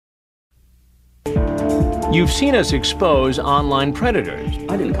You've seen us expose online predators.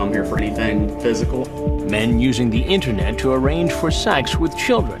 I didn't come here for anything physical. Men using the internet to arrange for sex with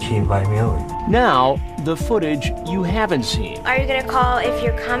children. She invited me over. Now, the footage you haven't seen. Are you going to call if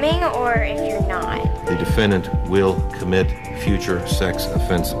you're coming or if you're not? The defendant will commit future sex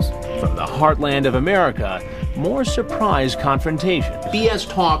offenses. From the heartland of America, more surprise confrontations. BS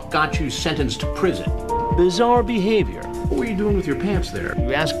talk got you sentenced to prison. Bizarre behavior. What were you doing with your pants there?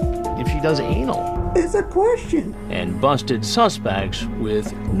 You ask if she does anal. It's a question. And busted suspects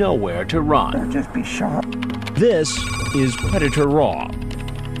with nowhere to run. I'll just be sharp. This is Predator Raw.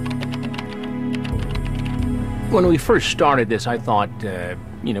 When we first started this, I thought,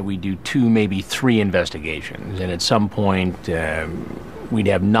 we'd do 2, maybe 3 investigations. And at some point, we'd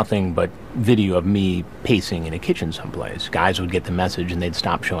have nothing but video of me pacing in a kitchen someplace. Guys would get the message and they'd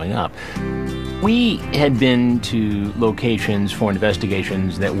stop showing up. We had been to locations for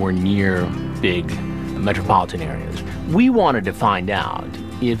investigations that were near big metropolitan areas. We wanted to find out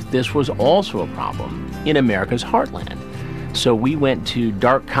if this was also a problem in America's heartland. So we went to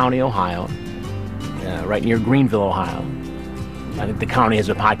Darke County, Ohio, right near Greenville, Ohio. I think the county has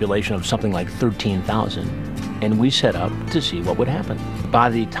a population of something like 13,000. And we set up to see what would happen.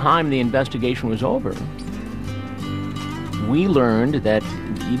 By the time the investigation was over, we learned that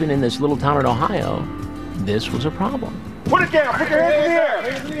even in this little town in Ohio, this was a problem. Put it down! Put your hands in the air!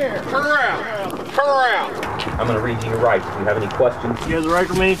 Hands in the air! Turn around! Turn around! I'm going to read to your rights. If you have any questions. You have the right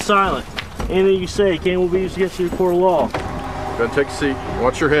to remain silent. Anything you say will be used against you in court of law. Go ahead, take a seat.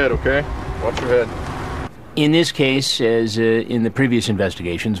 Watch your head, okay? Watch your head. In this case, as in the previous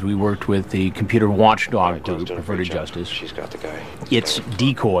investigations, we worked with the computer watchdog group, Averted Justice. She's got the guy. It's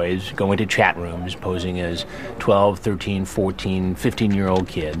decoys go into chat rooms posing as 12, 13, 14, 15-year-old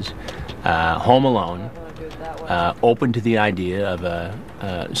kids, home alone, open to the idea of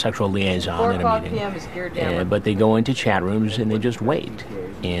a sexual liaison at a meeting. But they go into chat rooms and they just wait.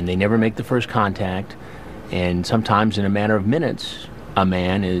 And they never make the first contact. And sometimes in a matter of minutes, a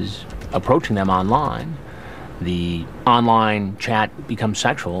man is approaching them online. The online chat becomes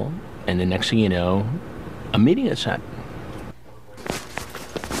sexual, and the next thing you know, a meeting is set.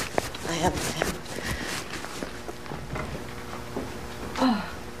 I have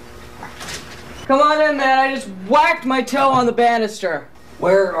Come on in, man. I just whacked my toe on the banister.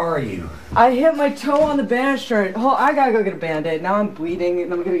 Where are you? I hit my toe on the banister. Oh, I gotta go get a Band-Aid. Now I'm bleeding,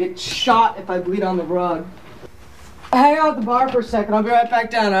 and I'm gonna get shot if I bleed on the rug. Hang out at the bar for a second. I'll be right back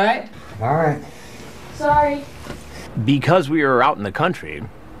down, all right? All right. Sorry. Because we were out in the country,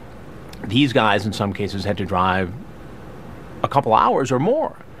 these guys in some cases had to drive a couple hours or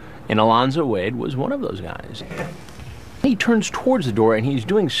more. And Alonzo Wade was one of those guys. He turns towards the door and he's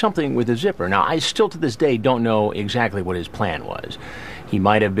doing something with the zipper. Now, I still to this day don't know exactly what his plan was. He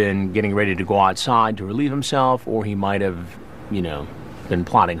might have been getting ready to go outside to relieve himself, or he might have, been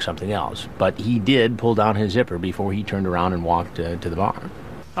plotting something else. But he did pull down his zipper before he turned around and walked to the bar.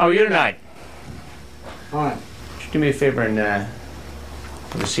 How are you tonight? Fine. Do me a favor and have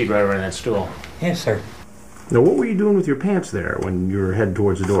a seat right over on that stool. Yes, sir. Now, what were you doing with your pants there when you were heading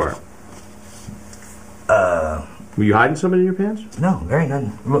towards the door? Were you hiding something in your pants? No, there ain't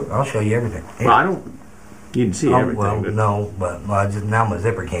nothing. Look, I'll show you everything. Here. Well, I don't... You didn't see everything. Well, but... no, but now my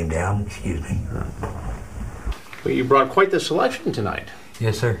zipper came down. Excuse me. Well, you brought quite the selection tonight.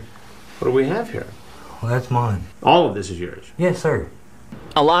 Yes, sir. What do we have here? Well, that's mine. All of this is yours? Yes, sir.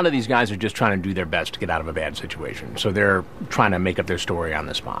 A lot of these guys are just trying to do their best to get out of a bad situation, so they're trying to make up their story on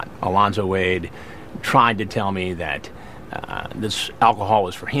the spot. Alonzo Wade tried to tell me that this alcohol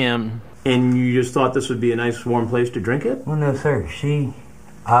was for him. And you just thought this would be a nice warm place to drink it? Well, no, sir.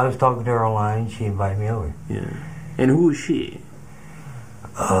 I was talking to her online, she invited me over. Yeah. And who is she?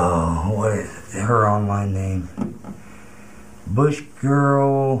 What is her online name? Bush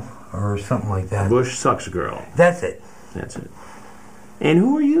Girl or something like that. Bush Sucks Girl. That's it. That's it. And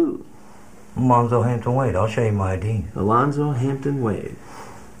who are you? Alonzo Hampton Wade. I'll show you my ID. Alonzo Hampton Wade.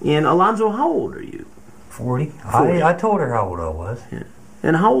 And Alonzo, how old are you? 40. I told her how old I was. Yeah.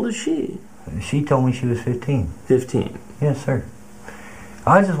 And how old is she? She told me she was 15. 15? Yes, sir.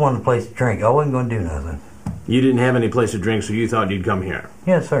 I just wanted a place to drink. I wasn't going to do nothing. You didn't have any place to drink, so you thought you'd come here?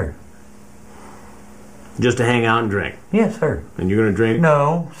 Yes, sir. Just to hang out and drink? Yes, sir. And you're going to drink?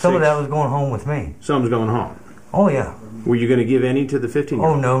 No, some of that was going home with me. Some's going home? Oh, yeah. Were you going to give any to the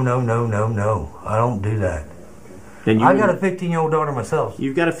 15-year-old? Oh, no. I don't do that. And I got a 15-year-old daughter myself.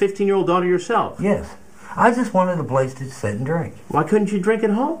 You've got a 15-year-old daughter yourself? Yes. I just wanted a place to sit and drink. Why couldn't you drink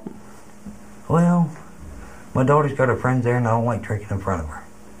at home? Well, my daughter's got her friends there, and I don't like drinking in front of her.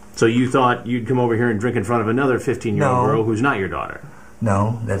 So you thought you'd come over here and drink in front of another 15-year-old girl who's not your daughter?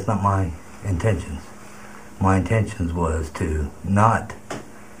 No, that's not my intentions. my intentions was to not...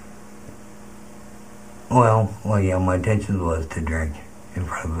 Well, yeah, my intentions was to drink in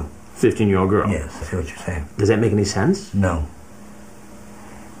front of a 15-year-old girl? Yes, I see what you're saying. Does that make any sense? No.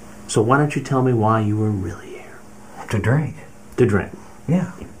 So why don't you tell me why you were really here? To drink. To drink?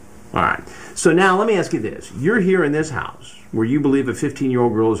 Yeah. All right. So now let me ask you this. You're here in this house where you believe a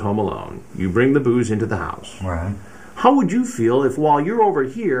 15-year-old girl is home alone. You bring the booze into the house. Right. How would you feel if while you're over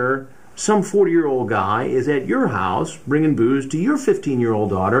here, some 40-year-old guy is at your house bringing booze to your 15-year-old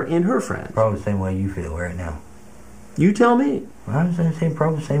daughter and her friends? Probably the same way you feel right now. You tell me. I'm saying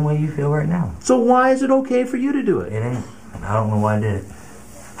probably the same way you feel right now. So why is it okay for you to do it? It ain't. I don't know why I did it.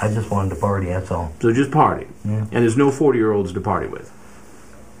 I just wanted to party, that's all. So just party? Yeah. And there's no 40-year-olds to party with?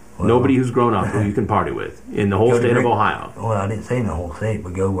 Well, nobody who's grown up who you can party with in the whole state of Ohio? Well, I didn't say in the whole state,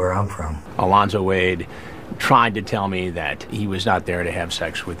 but go where I'm from. Alonzo Wade tried to tell me that he was not there to have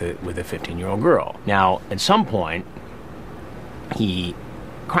sex with a 15-year-old girl. Now, at some point, he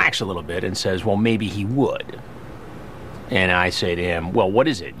cracks a little bit and says, well, maybe he would. And I say to him, well, what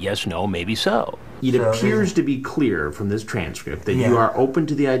is it? Yes, no, maybe so. It appears to be clear from this transcript that you are open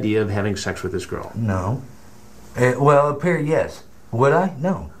to the idea of having sex with this girl. No. Well, yes. Would I?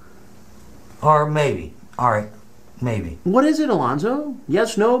 No. Or maybe. All right. Maybe. What is it, Alonzo?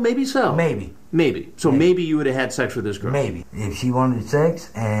 Yes, no, maybe so? Maybe. Maybe. So maybe you would have had sex with this girl? Maybe. If she wanted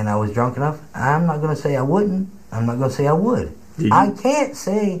sex and I was drunk enough, I'm not going to say I wouldn't. I'm not going to say I would. I can't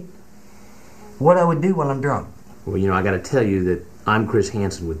say what I would do when I'm drunk. Well, you know, I got to tell you that I'm Chris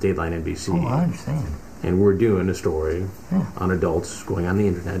Hansen with Dateline NBC. Oh, I understand. And we're doing a story on adults going on the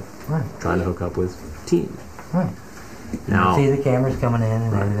internet, trying to hook up with teens. Right. Now, you see the cameras coming in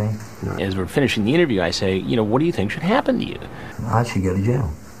and everything. As we're finishing the interview, I say, you know, what do you think should happen to you? I should go to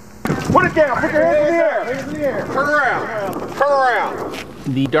jail. Put it down. Put your hands in the air. Hands in the air. Turn around. Turn around.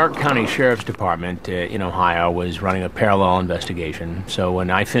 The Darke County Sheriff's Department in Ohio was running a parallel investigation. So when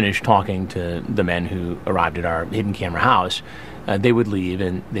I finished talking to the men who arrived at our hidden camera house, they would leave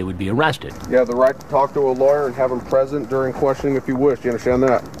and they would be arrested. You have the right to talk to a lawyer and have him present during questioning if you wish. Do you understand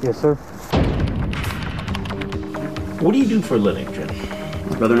that? Yes, sir. What do you do for a living, Jim?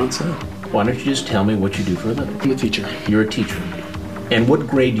 I'd rather not say. Why don't you just tell me what you do for a living? I'm a teacher. You're a teacher. And what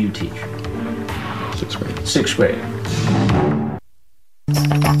grade do you teach? 6th grade. 6th grade.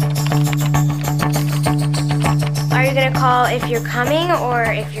 Are you going to call if you're coming or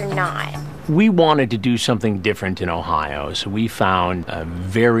if you're not? We wanted to do something different in Ohio, so we found a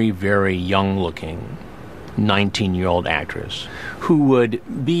very, very young-looking 19-year-old actress who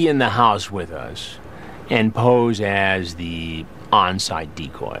would be in the house with us and pose as the on-site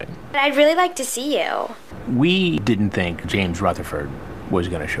decoy. I'd really like to see you. We didn't think James Rutherford was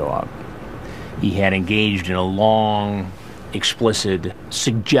going to show up. He had engaged in a long, explicit,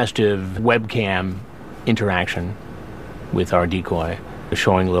 suggestive webcam interaction with our decoy,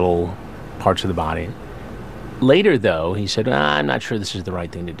 showing little parts of the body. Later, though, he said, I'm not sure this is the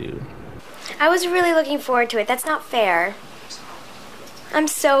right thing to do. I was really looking forward to it. That's not fair. I'm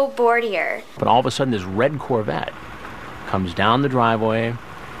so bored here. But all of a sudden, this red Corvette comes down the driveway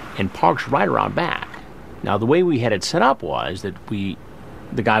and parks right around back. Now, the way we had it set up was that the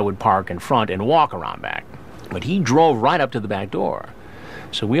guy would park in front and walk around back. But he drove right up to the back door.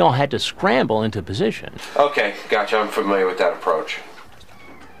 So we all had to scramble into position. Okay, gotcha. I'm familiar with that approach.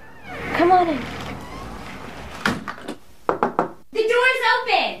 Come on in. The door's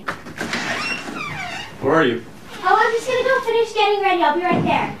open! Where are you? Oh, I'm just gonna go finish getting ready. I'll be right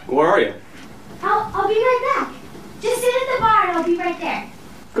there. Where are you? I'll be right back. Just sit at the bar and I'll be right there.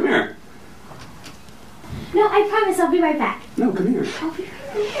 Come here. No, I promise I'll be right back. No, come here. I'll be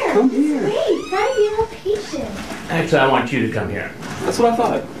right there. Come here. Wait, gotta be a little patient. Actually, I want you to come here. That's what I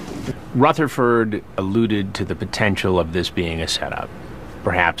thought. Rutherford alluded to the potential of this being a setup,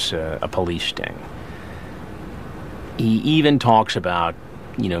 perhaps a police sting. He even talks about,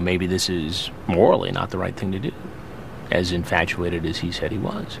 maybe this is morally not the right thing to do, as infatuated as he said he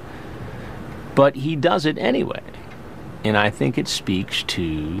was. But he does it anyway. And I think it speaks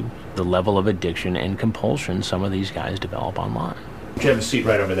to the level of addiction and compulsion some of these guys develop online. Would you have a seat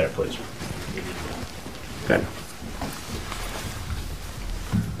right over there, please? Good.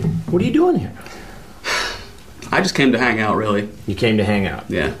 What are you doing here? I just came to hang out, really. You came to hang out?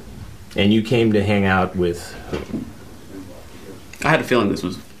 Yeah. And you came to hang out with who? I had a feeling this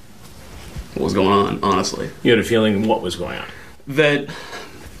was what was going on, honestly. You had a feeling what was going on? That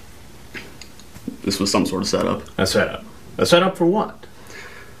this was some sort of setup. A setup? A setup for what?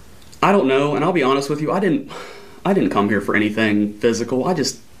 I don't know, and I'll be honest with you, I didn't come here for anything physical. I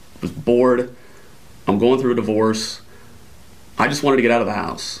just was bored. I'm going through a divorce. I just wanted to get out of the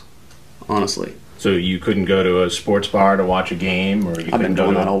house, honestly. So you couldn't go to a sports bar to watch a game, or you I've couldn't been go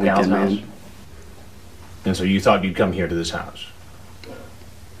doing to that all a pal's weekend, house? man. And so you thought you'd come here to this house?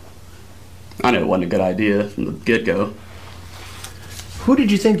 I knew it wasn't a good idea from the get-go. Who did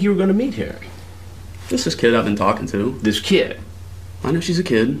you think you were going to meet here? Just this kid I've been talking to. This kid? I know she's a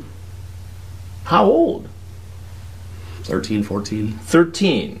kid. How old? 13, 14.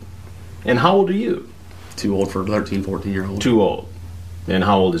 13. And how old are you? Too old for a 13, 14-year-old. Too old. And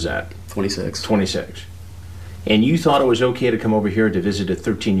how old is that? 26. 26. And you thought it was okay to come over here to visit a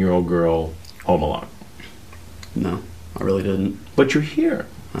 13-year-old girl home alone? No, I really didn't. But you're here.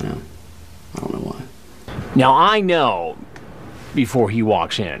 I know. I don't know why. Now, I know, before he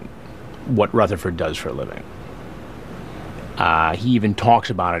walks in, what Rutherford does for a living. He even talks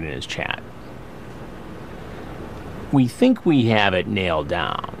about it in his chat. We think we have it nailed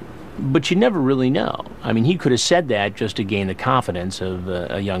down, but you never really know. I mean, he could have said that just to gain the confidence of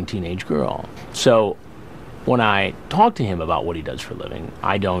a young teenage girl. So when I talk to him about what he does for a living,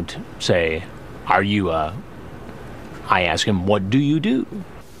 I don't say, are you a... I ask him, what do you do?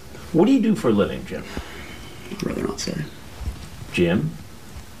 What do you do for a living, Jim? I'd rather not say. Jim?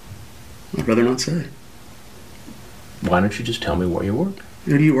 I'd rather not say. Why don't you just tell me where you work?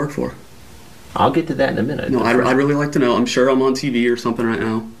 Who do you work for? I'll get to that in a minute. No, I'd really like to know. I'm sure I'm on TV or something right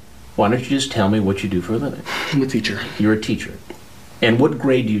now. Why don't you just tell me what you do for a living? I'm a teacher. You're a teacher. And what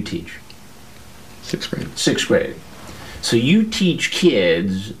grade do you teach? 6th grade. 6th grade. So you teach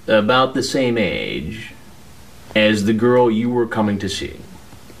kids about the same age as the girl you were coming to see.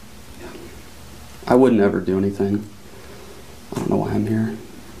 I would never do anything. I don't know why I'm here.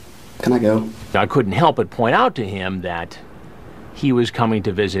 Can I go? I couldn't help but point out to him that he was coming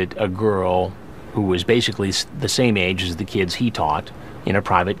to visit a girl who was basically the same age as the kids he taught in a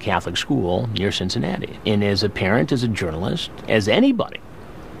private Catholic school near Cincinnati. And as a parent, as a journalist, as anybody,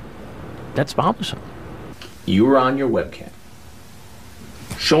 that's bothersome. You were on your webcam,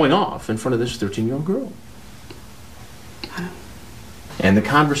 showing off in front of this 13-year-old girl. And the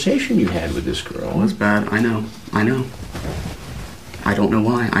conversation you had with this girl... It was bad. I know. I don't know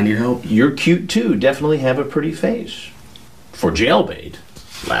why. I need help. You're cute, too. Definitely have a pretty face. For jailbait.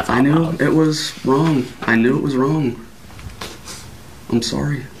 Laugh out I knew loud. it was wrong. I knew it was wrong. I'm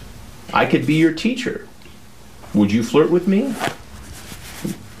sorry. I could be your teacher. Would you flirt with me?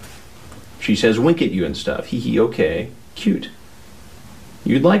 She says wink at you and stuff. Hee hee, okay. Cute.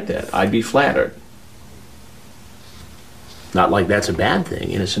 You'd like that. I'd be flattered. Not like that's a bad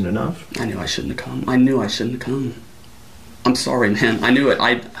thing. Innocent enough. I knew I shouldn't have come. I knew I shouldn't have come. I'm sorry, man. I knew it.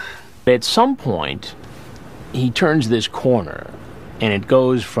 At some point, he turns this corner, and it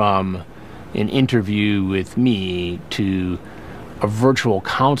goes from an interview with me to a virtual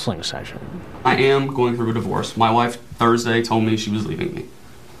counseling session. I am going through a divorce. My wife Thursday told me she was leaving me.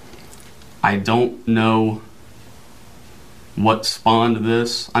 I don't know what spawned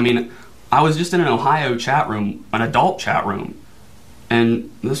this. I mean, I was just in an Ohio chat room, an adult chat room,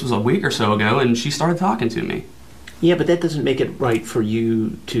 and this was a week or so ago, and she started talking to me. Yeah, but that doesn't make it right for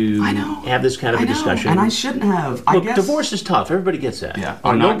you to have this kind of a discussion. And I shouldn't have. Look, divorce is tough. Everybody gets that. Yeah,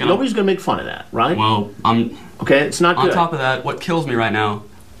 nobody's going to make fun of that, right? Well, okay, it's not good. On top of that, what kills me right now,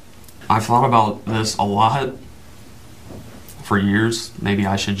 I've thought about this a lot for years. Maybe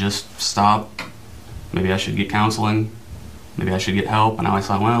I should just stop. Maybe I should get counseling. Maybe I should get help. And I always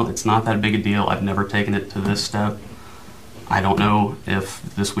thought, well, it's not that big a deal. I've never taken it to this step. I don't know if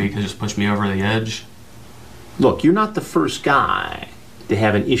this week has just pushed me over the edge. Look, you're not the first guy to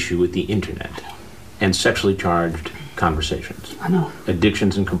have an issue with the internet and sexually charged conversations. I know.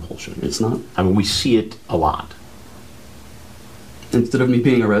 Addictions and compulsions. It's not. I mean, we see it a lot. Instead of me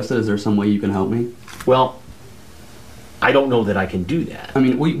being arrested, is there some way you can help me? Well, I don't know that I can do that. I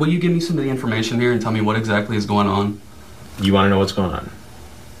mean, will you give me some of the information here and tell me what exactly is going on? You want to know what's going on?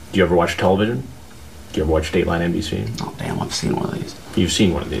 Do you ever watch television? Do you ever watch Dateline NBC? Oh, damn, I've seen one of these. You've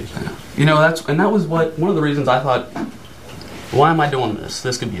seen one of these. I know. You know, that was one of the reasons I thought, why am I doing this?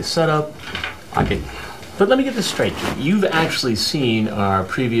 This could be a setup. But let me get this straight. You've actually seen our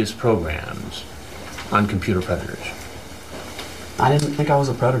previous programs on computer predators. I didn't think I was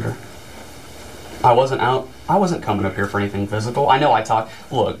a predator. I wasn't coming up here for anything physical. I know I talk.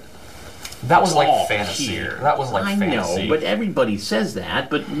 Look, that was like fantasy. Here. That was like fantasy. I know, but everybody says that.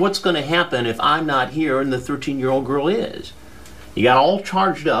 But what's going to happen if I'm not here and the 13-year-old girl is? You got all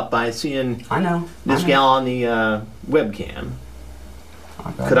charged up by seeing this gal on the webcam.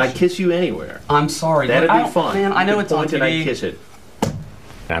 Could I kiss you anywhere? I'm sorry. That'd be fun. Man, I know it's on TV. I'd kiss it.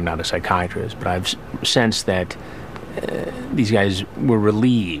 I'm not a psychiatrist, but I've sensed that these guys were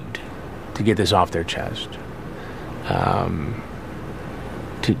relieved to get this off their chest.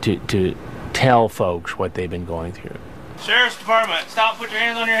 To tell folks what they've been going through. Sheriff's Department, stop, put your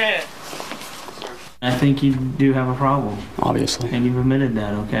hands on your head. I think you do have a problem. Obviously. And you've admitted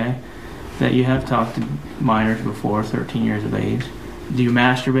that, okay? That you have talked to minors before, 13 years of age. Do you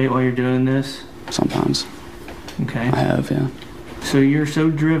masturbate while you're doing this? Sometimes. Okay. I have, yeah. So you're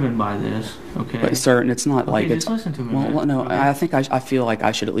so driven by this, okay? But sir, it's not okay, like just it's... listen to me. Well, no, okay? I think I feel like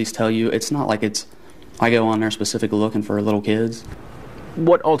I should at least tell you, it's not like it's... I go on there specifically looking for little kids.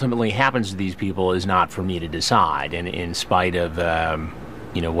 What ultimately happens to these people is not for me to decide, and in spite of,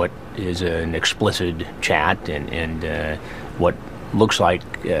 what is an explicit chat and what looks like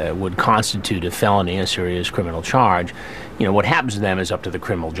would constitute a felony, a serious criminal charge, what happens to them is up to the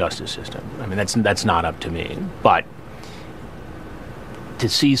criminal justice system. I mean, that's not up to me. But to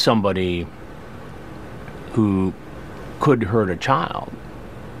see somebody who could hurt a child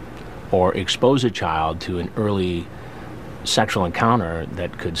or expose a child to an early sexual encounter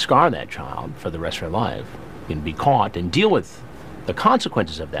that could scar that child for the rest of their life and be caught and deal with the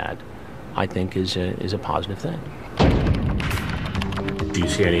consequences of that, I think is a positive thing. Do you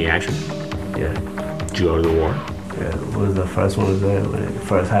see any action? Yeah. Did you go to the war? Yeah, was the first one there when it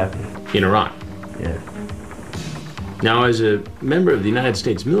first happened. In Iraq? Yeah. Now, as a member of the United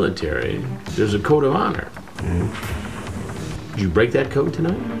States military, there's a code of honor. Mm-hmm. Did you break that code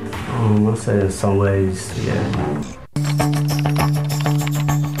tonight? I'll say in some ways, yeah.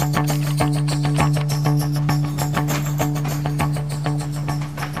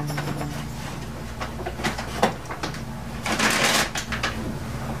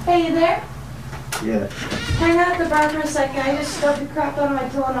 Hey, you there? Yeah. Hang out at the bar for a second. I just stuffed the crap out of my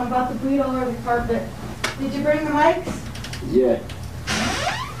toe and I'm about to bleed all over the carpet. Did you bring the mics? Yeah.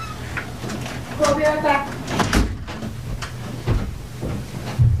 I'll be right back.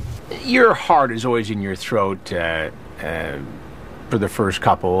 Your heart is always in your throat for the first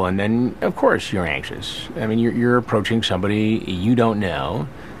couple, and then, of course, you're anxious. I mean, you're approaching somebody you don't know,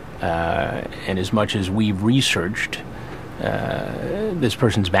 and as much as we've researched this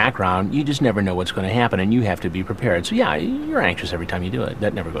person's background, you just never know what's going to happen, and you have to be prepared. So, yeah, you're anxious every time you do it.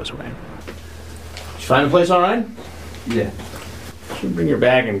 That never goes away. Did you find the place all right? Yeah. Should bring your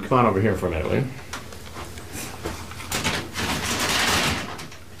bag and come on over here for a minute, will you?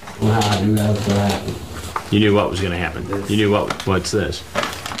 Well, I knew that was going to happen. You knew what was going to happen. You knew what's this?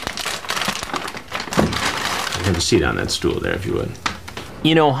 Have a seat on that stool there, if you would.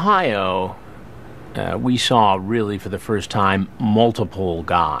 In Ohio, we saw really for the first time multiple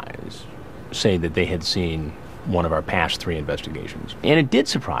guys say that they had seen one of our past 3 investigations. And it did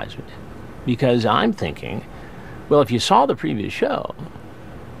surprise me, because I'm thinking, well, if you saw the previous show,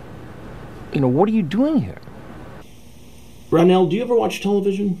 what are you doing here? Ronell, do you ever watch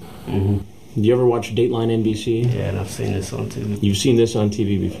television? Mm-hmm. Do you ever watch Dateline NBC? Yeah, and I've seen this on TV. You've seen this on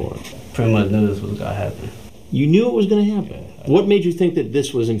TV before? Pretty much knew this was going to happen. You knew it was going to happen? What made you think that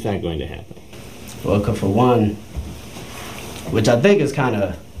this was in fact going to happen? Well, because for one, which I think is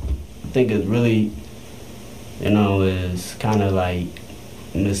really, is kind of like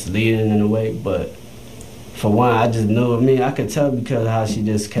misleading in a way, but for one, I just knew, I could tell because of how she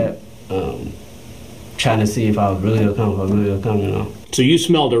just kept trying to see if I was really going to come, So you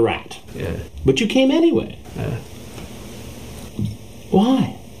smelled a rat? Yeah. But you came anyway? Yeah.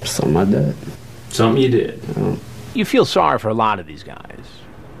 Why? Something I did. Something you did? You feel sorry for a lot of these guys,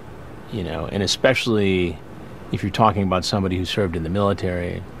 and especially if you're talking about somebody who served in the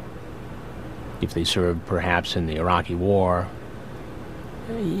military, if they served perhaps in the Iraqi war,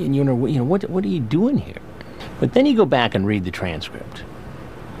 and what are you doing here? But then you go back and read the transcript,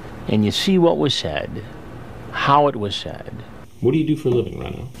 and you see what was said, how it was said. What do you do for a living,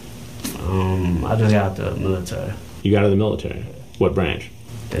 Ronell? I just got out of the military. You got out of the military? What branch?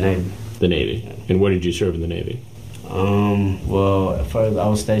 The Navy. The Navy. Yeah. And where did you serve in the Navy? Well, at first I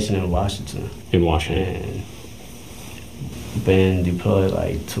was stationed in Washington. In Washington? And been deployed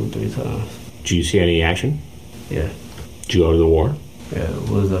like 2-3 times. Did you see any action? Yeah. Did you go to the war? Yeah, it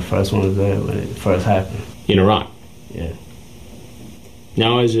was the first one there when it first happened. In Iraq? Yeah.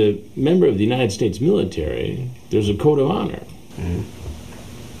 Now, as a member of the United States military, there's a code of honor. Mm-hmm.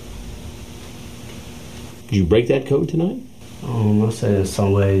 Did you break that code tonight? I'll say in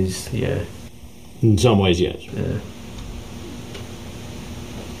some ways, yeah. In some ways, yes. Yeah.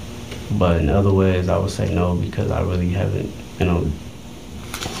 But in other ways, I would say no, because I really haven't,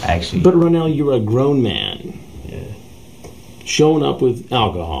 actually. But Ronell, you're a grown man. Yeah. Showing up with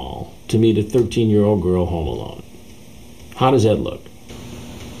alcohol to meet a 13-year-old girl home alone. How does that look?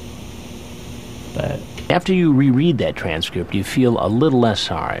 Bad. After you reread that transcript, you feel a little less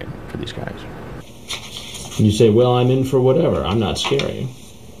sorry for these guys. You say, well, I'm in for whatever. I'm not scary.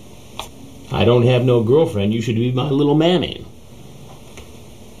 I don't have no girlfriend. You should be my little mammy.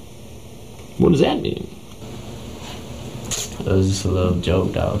 What does that mean? It was just a little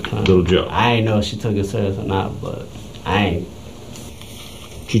joke, dog. Little joke. I ain't know if she took it serious or not, but I ain't.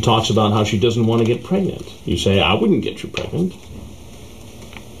 She talks about how she doesn't want to get pregnant. You say, I wouldn't get you pregnant.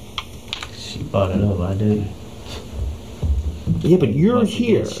 She brought it up, I didn't. Yeah, but you're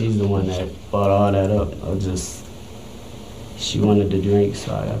here. She's the one that brought all that up. She wanted to drink,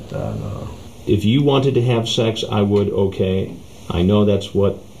 so I got to. If you wanted to have sex, I would, okay. I know that's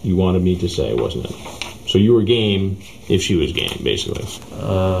what you wanted me to say, wasn't it? So you were game if she was game, basically.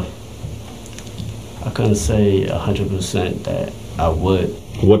 I couldn't say 100% that I would.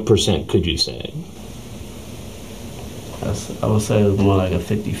 What percent could you say? I would say it was more like a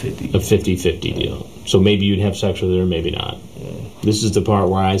 50-50. A 50-50 deal. So maybe you'd have sex with her, maybe not. Yeah. This is the part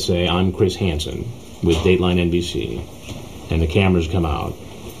where I say, I'm Chris Hansen with Dateline NBC, and the cameras come out,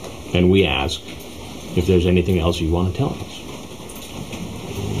 and we ask if there's anything else you want to tell us.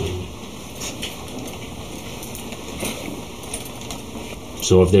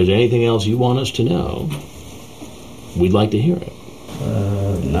 So if there's anything else you want us to know, we'd like to hear it.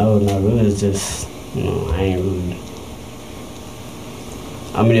 No, not really. It's just, I ain't really.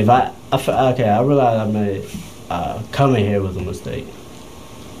 I mean, I realize I made coming here was a mistake,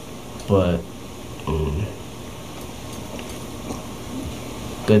 but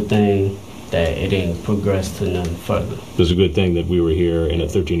good thing that it didn't progress to nothing further. It was a good thing that we were here and a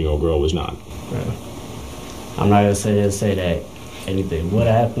 13-year-old girl was not. Right. I'm not gonna say that anything would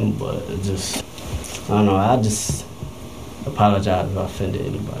happen, but it just, I don't know. I just apologize if I offended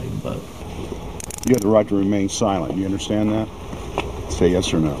anybody, but You have the right to remain silent. You understand that? Say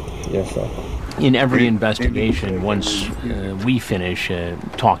yes or no. Yes, sir. In every investigation, once we finish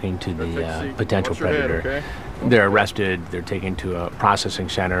talking to the potential predator, they're arrested, they're taken to a processing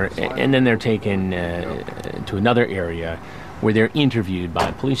center, and then they're taken to another area where they're interviewed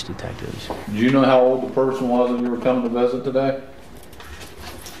by police detectives. Do you know how old the person was that you were coming to visit today?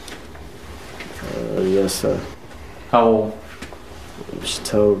 Yes, sir. How old? She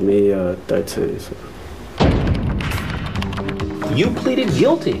told me 13. So. You pleaded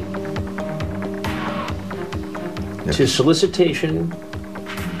guilty to solicitation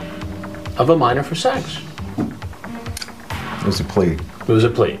of a minor for sex. It was a plea. It was a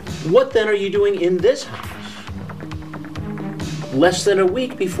plea. What then are you doing in this house? Less than a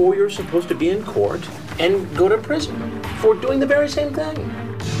week before you're supposed to be in court and go to prison for doing the very same thing.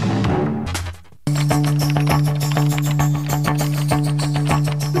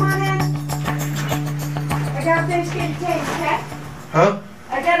 I gotta finish getting changed, okay? Huh?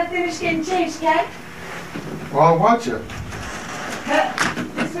 I gotta finish getting changed, okay? Well, I'll watch it.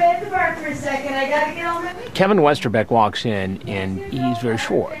 Just wait at the bar for a second. I gotta get on my way. Kevin Westerbeck walks in, and he's very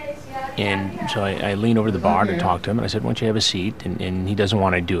short. And so I lean over to the bar to talk to him, and I said, why don't you have a seat? And he doesn't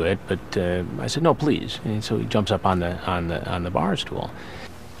want to do it, but I said, no, please. And so he jumps up on the bar stool.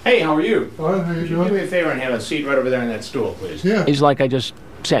 Hey, how are you? Fine, how you doing? Do me a favor and have a seat right over there on that stool, please. Yeah. He's like, I just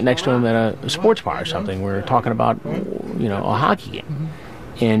sat next to him at a sports bar or something. We were talking about, a hockey game.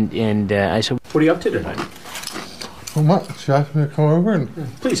 And I said, what are you up to tonight? Well, what? She asked me to come over and...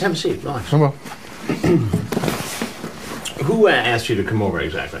 Please, have a seat. Relax. Come on. Who asked you to come over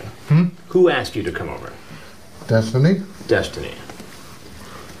exactly? Who asked you to come over? Destiny. Destiny.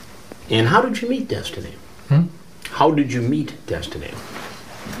 And how did you meet Destiny? How did you meet Destiny?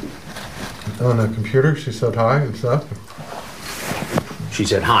 On the computer, she said hi and stuff. She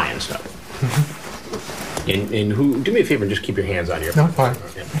said hi and stuff. And who? Do me a favor and just keep your hands on your. No, fine.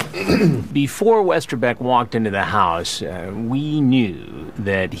 Okay. Before Westerbeck walked into the house, we knew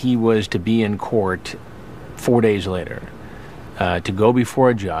that he was to be in court 4 days later, to go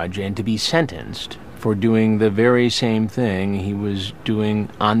before a judge and to be sentenced for doing the very same thing he was doing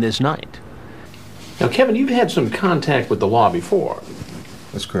on this night. Now, Kevin, you've had some contact with the law before.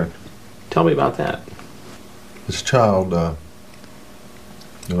 That's correct. Tell me about that. This child, there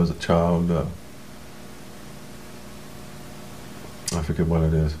was a child, I forget what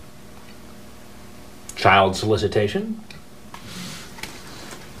it is. Child solicitation?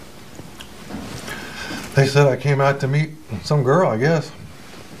 They said I came out to meet some girl, I guess.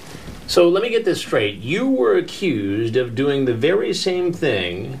 So let me get this straight. You were accused of doing the very same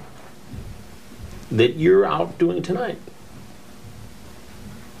thing that you're out doing tonight.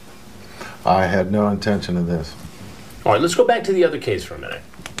 I had no intention of this. All right, let's go back to the other case for a minute.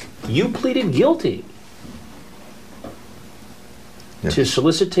 You pleaded guilty to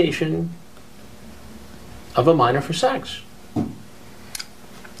solicitation of a minor for sex.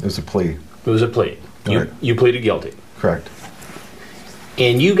 It was a plea. It was a plea. You pleaded guilty. Correct.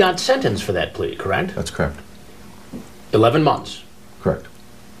 And you got sentenced for that plea, correct? That's correct. 11 months. Correct.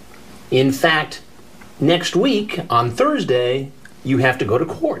 In fact, next week, on Thursday, you have to go to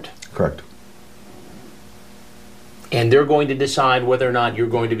court. Correct. And they're going to decide whether or not you're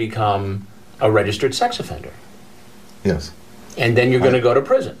going to become a registered sex offender. Yes. And then you're going to go to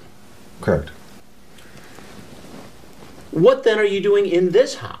prison. Correct. What then are you doing in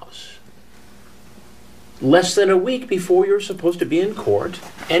this house? Less than a week before you're supposed to be in court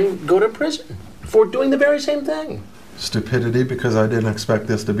and go to prison for doing the very same thing. Stupidity, because I didn't expect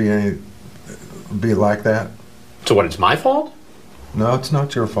this to be like that. So what, it's my fault? No, it's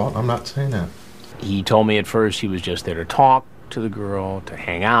not your fault. I'm not saying that. He told me at first he was just there to talk to the girl, to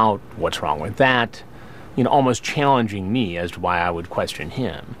hang out. What's wrong with that? You know, almost challenging me as to why I would question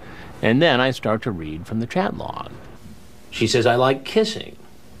him. And then I start to read from the chat log. She says, I like kissing.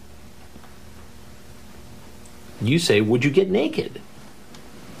 You say, would you get naked?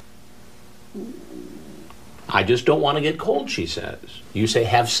 I just don't want to get cold, she says. You say,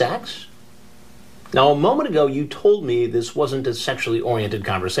 have sex? Now, a moment ago, you told me this wasn't a sexually oriented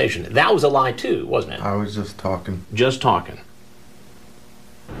conversation. That was a lie, too, wasn't it? I was just talking. Just talking.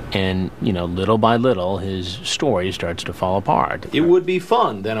 And, you know, little by little, his story starts to fall apart. It would be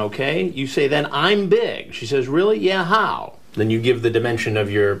fun, then, okay? You say, then I'm big. She says, really? Yeah, how? Then you give the dimension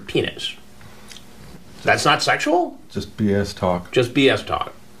of your penis. That's not sexual? Just BS talk. Just BS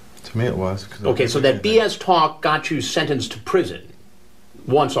talk. To me it was. Okay, so that BS talk got you sentenced to prison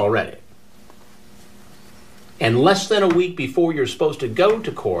once already. And less than a week before you're supposed to go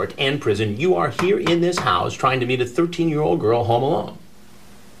to court and prison, you are here in this house trying to meet a 13-year-old girl home alone.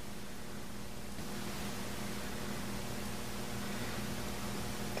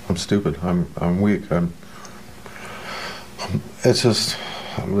 I'm stupid. I'm weak. It's just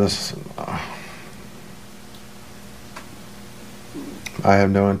I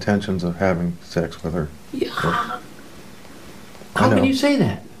have no intentions of having sex with her. Yeah. How can you say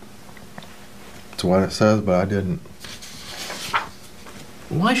that? It's what it says, but I didn't.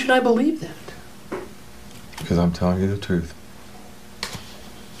 Why should I believe that? Because I'm telling you the truth.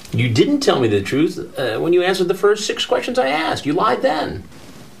 You didn't tell me the truth when you answered the first 6 questions I asked. You lied then.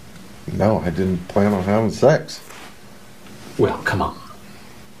 No, I didn't plan on having sex. Well, come on.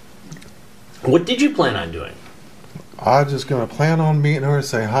 What did you plan on doing? I was just going to plan on meeting her and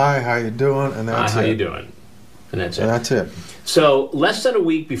say, hi, how you doing? And that's it. How you doing? And that's it. And that's it. So less than a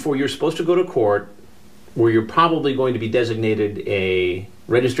week before you're supposed to go to court, where you're probably going to be designated a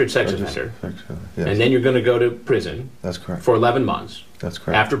registered sex offender, yes. And then you're going to go to prison. That's correct. For 11 months. That's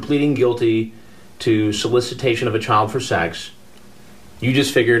correct. After pleading guilty to solicitation of a child for sex, you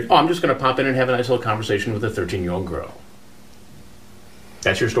just figured, oh, I'm just going to pop in and have a nice little conversation with a 13-year-old girl.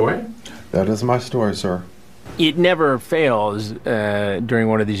 That's your story? That is my story, sir. It never fails during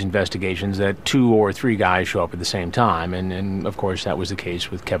one of these investigations that 2 or 3 guys show up at the same time, and of course that was the case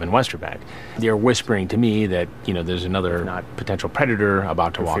with Kevin Westerbeck. They're whispering to me that, you know, there's another potential predator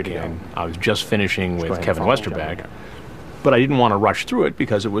about to walk in. I was just finishing with Kevin Westerbeck, but I didn't want to rush through it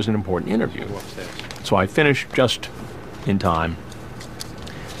because it was an important interview. So I finished just in time.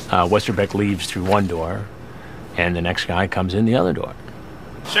 Westerbeck leaves through one door, and the next guy comes in the other door.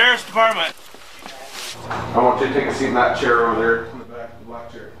 Sheriff's Department. I want you to take a seat in that chair over there. In the back, the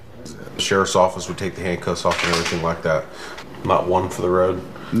black chair. The sheriff's office would take the handcuffs off and everything like that. Not one for the road.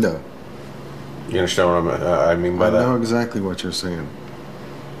 No. You understand what I mean by that? I know exactly what you're saying.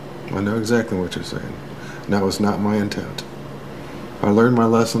 I know exactly what you're saying. And that was not my intent. I learned my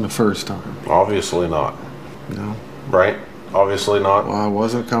lesson the first time. Obviously not. No. Right? Obviously not. Well, I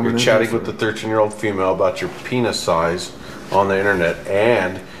wasn't coming in. You're chatting with the 13-year-old female about your penis size on the internet,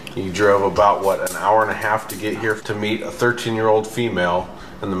 and you drove about, what, an hour and a half to get here to meet a 13-year-old female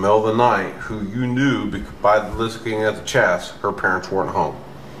in the middle of the night who you knew by looking at the chats her parents weren't home.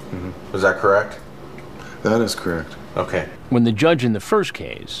 Mm-hmm. Is that correct? That is correct. Okay. When the judge in the first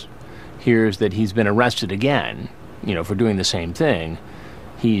case hears that he's been arrested again, you know, for doing the same thing,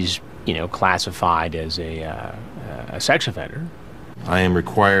 he's, you know, classified as a sex offender. I am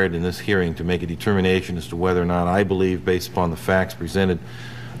required in this hearing to make a determination as to whether or not I believe, based upon the facts presented,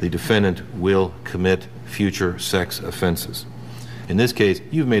 the defendant will commit future sex offenses. In this case,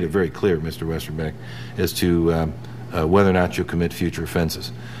 you've made it very clear, Mr. Westerbeck, as to whether or not you'll commit future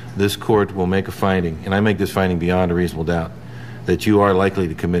offenses. This court will make a finding, and I make this finding beyond a reasonable doubt, that you are likely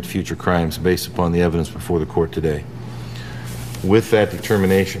to commit future crimes based upon the evidence before the court today. With that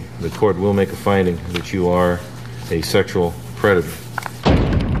determination, the court will make a finding that you are a sexual predator.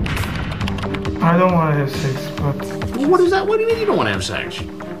 I don't want to have sex, but... Well, what is that? What do you mean you don't want to have sex?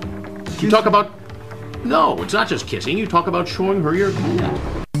 You talk about No, it's not just kissing. You talk about showing her your hand.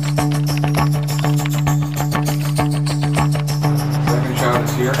 Second shot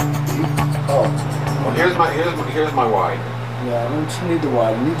is here. Oh. Well, here's my wide. Yeah, we just need the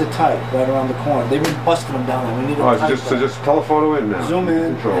wide. We need the tight right around the corner. They've been busting them down there. We need a tight. Just telephoto in now. Zoom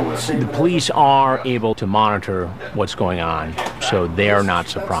in. The police are able to monitor what's going on, so they're not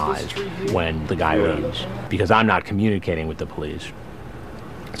surprised when the guy leaves, because I'm not communicating with the police.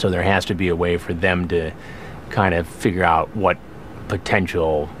 So there has to be a way for them to kind of figure out what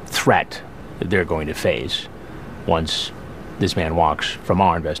potential threat they're going to face once this man walks from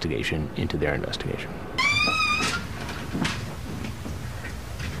our investigation into their investigation.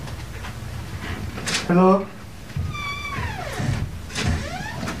 Hello?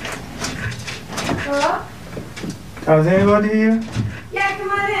 Hello? Is anybody here? Yeah, come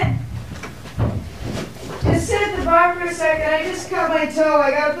on in. Just sit at the bar for a second. I just cut my toe.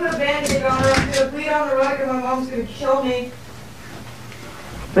 I gotta put a band-aid on her. I'm gonna bleed on the rug and my mom's gonna kill me.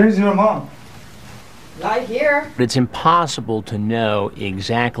 Where's your mom? Not here. But it's impossible to know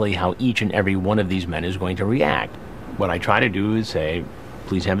exactly how each and every one of these men is going to react. What I try to do is say,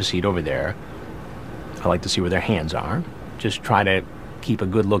 please have a seat over there. I like to see where their hands are. Just try to keep a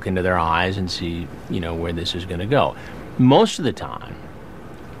good look into their eyes and see, where this is going to go. Most of the time,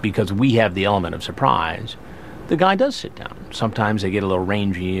 because we have the element of surprise, the guy does sit down. Sometimes they get a little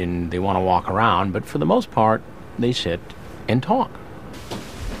rangy and they want to walk around, but for the most part, they sit and talk.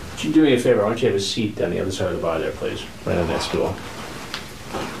 Would you do me a favor? Why don't you have a seat on the other side of the bar there, please? Right on that stool.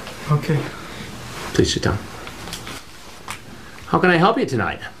 Okay. Please sit down. How can I help you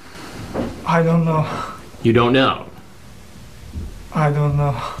tonight? I don't know. You don't know? I don't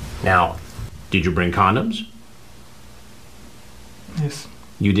know. Now, did you bring condoms? Yes.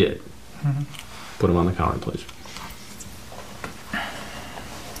 You did? Mm-hmm. Put them on the counter, please.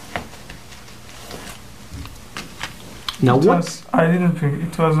 Now what? I didn't think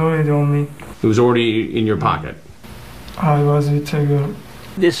it was already on me. It was already in your pocket? I was with a girl.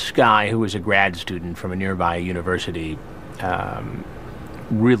 This guy, who was a grad student from a nearby university,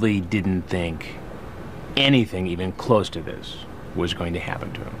 really didn't think anything even close to this was going to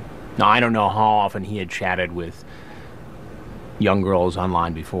happen to him. Now, I don't know how often he had chatted with young girls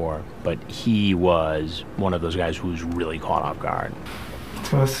online before, but he was one of those guys who was really caught off guard.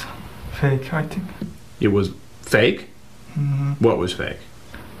 It was fake, I think. It was fake? Mm-hmm. What was fake?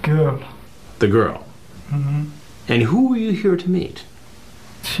 Girl. The girl? Mm-hmm. And who were you here to meet?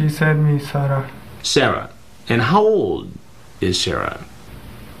 She said me Sarah. Sarah. And how old is Sarah?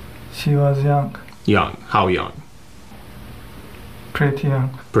 She was young. Young. How young? Pretty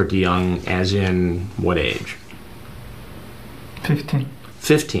young. Pretty young as in what age? 15.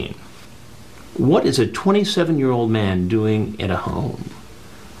 15. What is a 27-year-old man doing at a home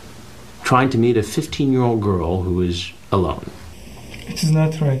trying to meet a 15-year-old girl who is alone? It is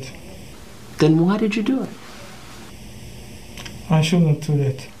not right. Then why did you do it? I shouldn't do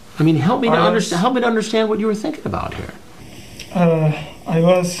that. I mean, help me to understand what you were thinking about here. I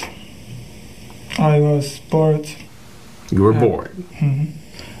was bored. You were bored?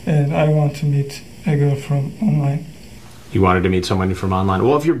 Mm-hmm. And I want to meet a girl from online. You wanted to meet someone from online?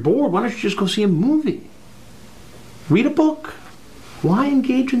 Well, if you're bored, why don't you just go see a movie? Read a book. Why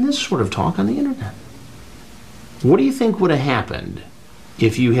engage in this sort of talk on the internet? What do you think would have happened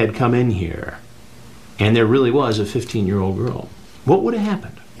if you had come in here and there really was a 15-year-old girl? What would have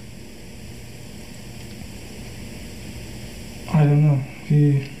happened? I don't know.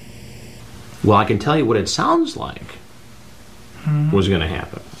 Well, I can tell you what it sounds like was going to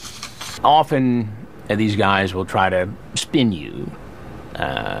happen. Often, these guys will try to spin you,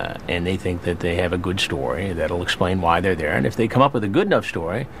 and they think that they have a good story that'll explain why they're there. And if they come up with a good enough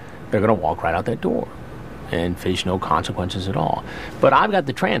story, they're going to walk right out that door and face no consequences at all. But I've got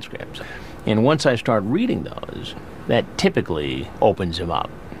the transcripts, and once I start reading those, that typically opens them up.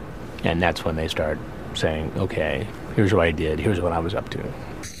 And that's when they start saying, okay, here's what I did, here's what I was up to.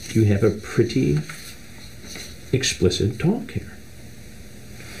 You have a pretty explicit talk here.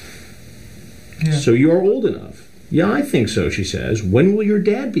 Yeah. So you're old enough. Yeah, I think so, she says. When will your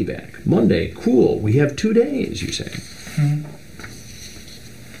dad be back? Monday. Cool. We have 2 days, you say. Mm-hmm.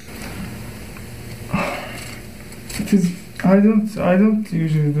 It is. I don't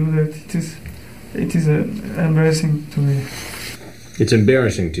usually do that. It is embarrassing to me. It's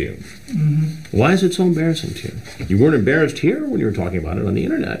embarrassing to you. Mm-hmm. Why is it so embarrassing to you? You weren't embarrassed here when you were talking about it on the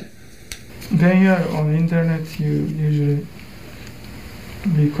internet. When you are on the internet, you usually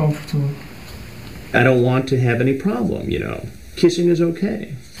be comfortable. I don't want to have any problem, Kissing is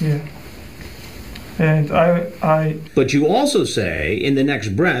okay. Yeah. And I. But you also say, in the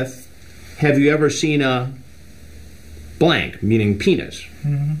next breath, have you ever seen a blank, meaning penis?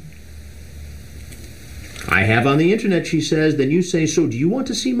 Mm-hmm. I have on the internet, she says. Then you say, so do you want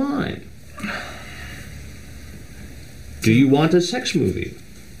to see mine? Do you want a sex movie?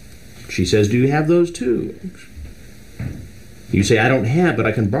 She says, do you have those too? You say, I don't have, but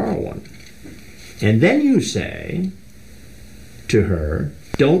I can borrow one. And then you say to her,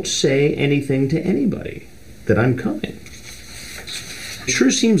 don't say anything to anybody that I'm coming. It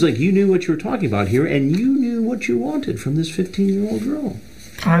sure seems like you knew what you were talking about here, and you knew what you wanted from this 15-year-old girl.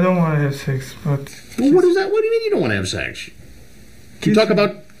 I don't want to have sex, but... Well, what is that? What do you mean you don't want to have sex? You talk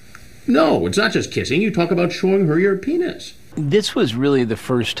about... No, it's not just kissing. You talk about showing her your penis. This was really the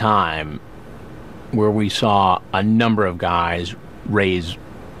first time where we saw a number of guys raise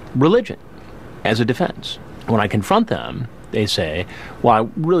religion as a defense. When I confront them, they say, well, I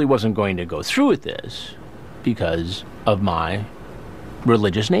really wasn't going to go through with this because of my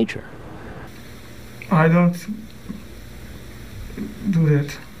religious nature. I don't do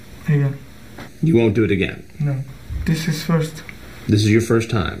that again. You won't do it again? No. This is first. This is your first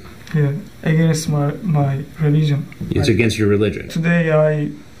time? Yeah, against my religion. It's against your religion? Today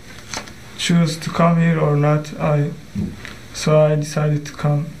I choose to come here or not, so I decided to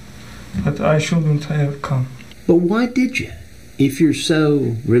come. But I shouldn't have come. But why did you? If you're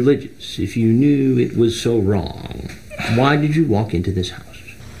so religious, if you knew it was so wrong, why did you walk into this house?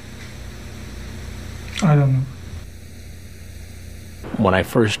 I don't know. When I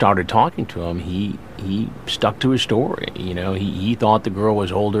first started talking to him, he stuck to his story. You know, he thought the girl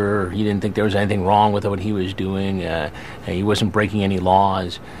was older. He didn't think there was anything wrong with what he was doing. He wasn't breaking any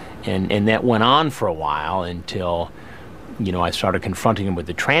laws. And that went on for a while until, you know, I started confronting him with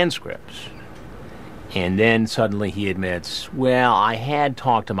the transcripts. And then suddenly he admits, well, I had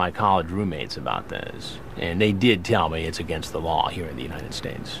talked to my college roommates about this, and they did tell me it's against the law here in the United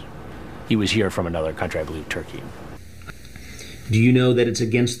States. He was here from another country, I believe Turkey. Do you know that it's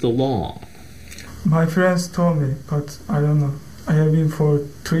against the law? My friends told me, but I don't know. I have been for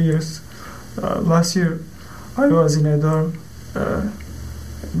 3 years. Last year, I was in a dorm.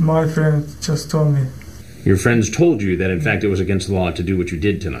 My friend just told me. Your friends told you that, in fact, it was against the law to do what you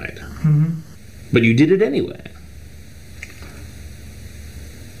did tonight. Mm-hmm. But you did it anyway.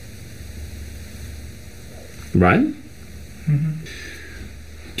 Right? Mm-hmm.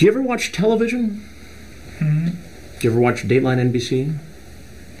 Do you ever watch television? Mm-hmm. Do you ever watch Dateline NBC?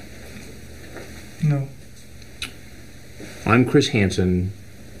 No. I'm Chris Hansen,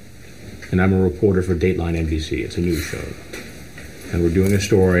 and I'm a reporter for Dateline NBC. It's a news show. And we're doing a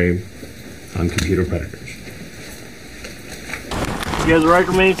story on computer predators. You guys are right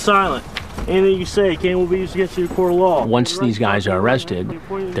to remain silent. Anything you say will be used against you in court of law. Once these guys are arrested,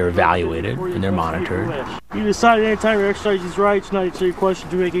 they're evaluated and they're monitored. You decide at any time to exercise these rights, not answer your question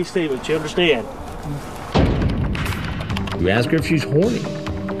to make any statements. You understand? You ask her if she's horny.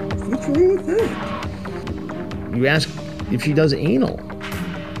 What's wrong with that? You ask if she does anal.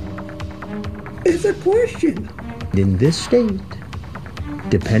 It's a question. In this state,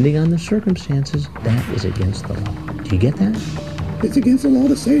 depending on the circumstances, that is against the law. Do you get that? It's against the law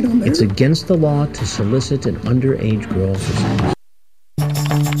to say it on there. It's against the law to solicit an underage girl for sex.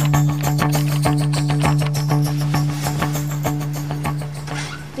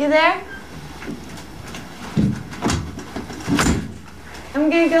 You there? I'm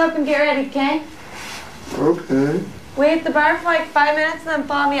gonna go up and get ready, okay? Okay. Wait at the bar for like 5 minutes and then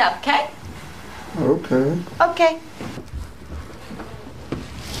follow me up, okay? Okay. Okay.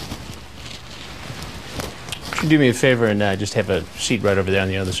 Could you do me a favor and just have a seat right over there on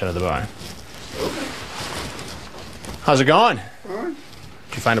the other side of the bar? How's it going? All right.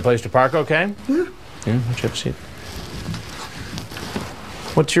 Did you find a place to park okay? Yeah. Yeah, why don't you have a seat?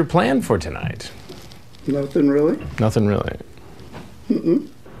 What's your plan for tonight? Nothing really. Nothing really. Mm-mm.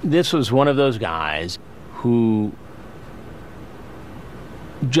 This was one of those guys who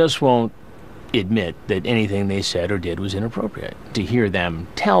just won't admit that anything they said or did was inappropriate. To hear them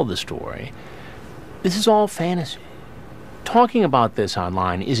tell the story, this is all fantasy. Talking about this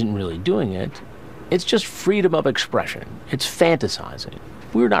online isn't really doing it. It's just freedom of expression. It's fantasizing.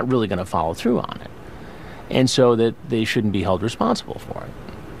 We're not really going to follow through on it. And so that they shouldn't be held responsible for it.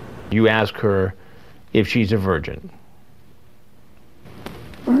 You ask her if she's a virgin.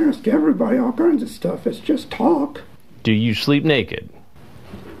 I ask everybody all kinds of stuff. It's just talk. Do you sleep naked?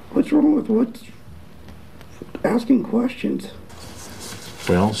 What's wrong with asking questions?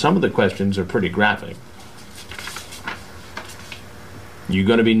 Well, some of the questions are pretty graphic. You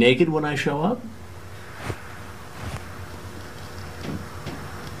gonna be naked when I show up?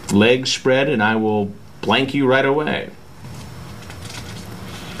 Legs spread and I will blank you right away.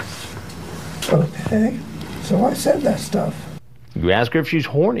 Okay, so I said that stuff. You ask her if she's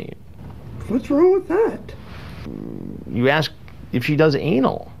horny. What's wrong with that? You ask if she does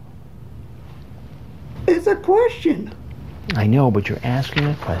anal. It's a question. I know, but you're asking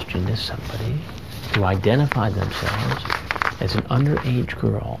a question to somebody who identified themselves as an underage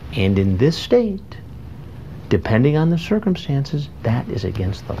girl. And in this state, depending on the circumstances, that is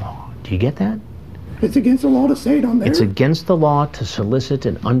against the law. Do you get that? It's against the law to say it on there? It's against the law to solicit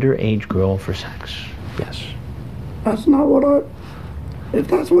an underage girl for sex. Yes. That's not what I... If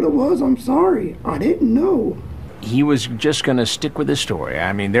that's what it was, I'm sorry. I didn't know. He was just going to stick with his story.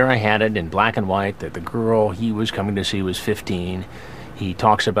 I mean, there I had it in black and white that the girl he was coming to see was 15. He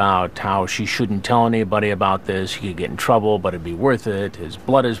talks about how she shouldn't tell anybody about this. He could get in trouble, but it'd be worth it. His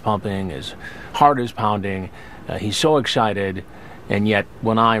blood is pumping. His heart is pounding. He's so excited. And yet,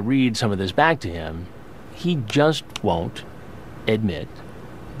 when I read some of this back to him, he just won't admit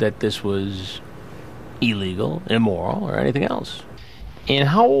that this was illegal, immoral, or anything else. And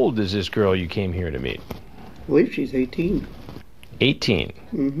how old is this girl you came here to meet? I believe she's 18. 18?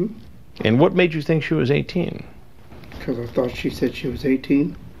 Mm-hmm. And what made you think she was 18? Because I thought she said she was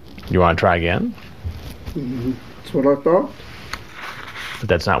 18. You want to try again? Mm-hmm. That's what I thought. But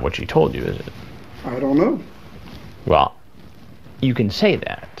that's not what she told you, is it? I don't know. Well, you can say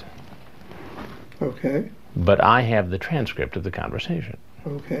that. Okay. But I have the transcript of the conversation.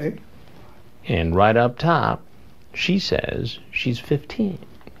 Okay. And right up top, she says she's 15.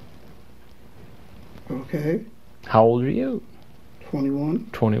 Okay. How old are you? 21.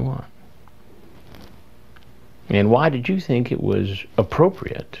 21. And why did you think it was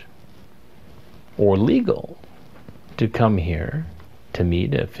appropriate or legal to come here to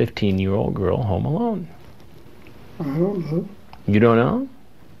meet a 15-year-old girl home alone? I don't know. You don't know?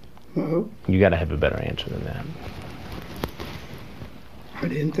 No. You got to have a better answer than that. I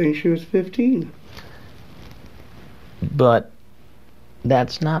didn't think she was 15. But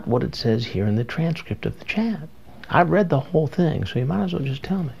that's not what it says here in the transcript of the chat. I read the whole thing, so you might as well just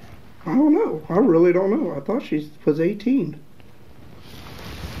tell me. I don't know. I really don't know. I thought she was 18.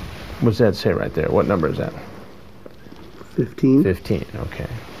 What's that say right there? What number is that? 15. 15, okay.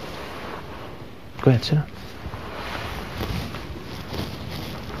 Go ahead, sit down.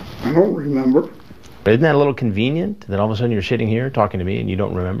 I don't remember. But isn't that a little convenient that all of a sudden you're sitting here talking to me and you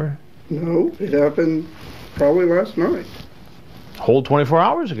don't remember? No, it happened probably last night. Whole 24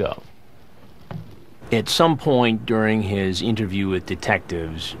 hours ago. At some point during his interview with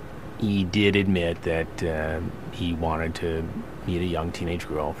detectives, he did admit that he wanted to meet a young teenage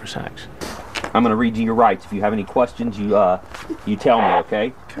girl for sex. I'm going to read you your rights. If you have any questions, you tell me,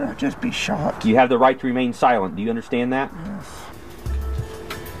 okay? Can I just be shot? You have the right to remain silent. Do you understand that? Yes.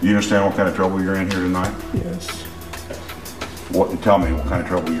 You understand what kind of trouble you're in here tonight? Yes. Tell me what kind of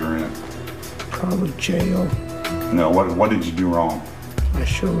trouble you're in. Probably jail. No, what did you do wrong? I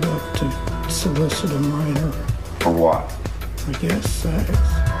showed up to solicit a minor. For what? I guess sex.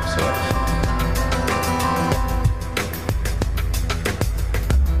 Sex.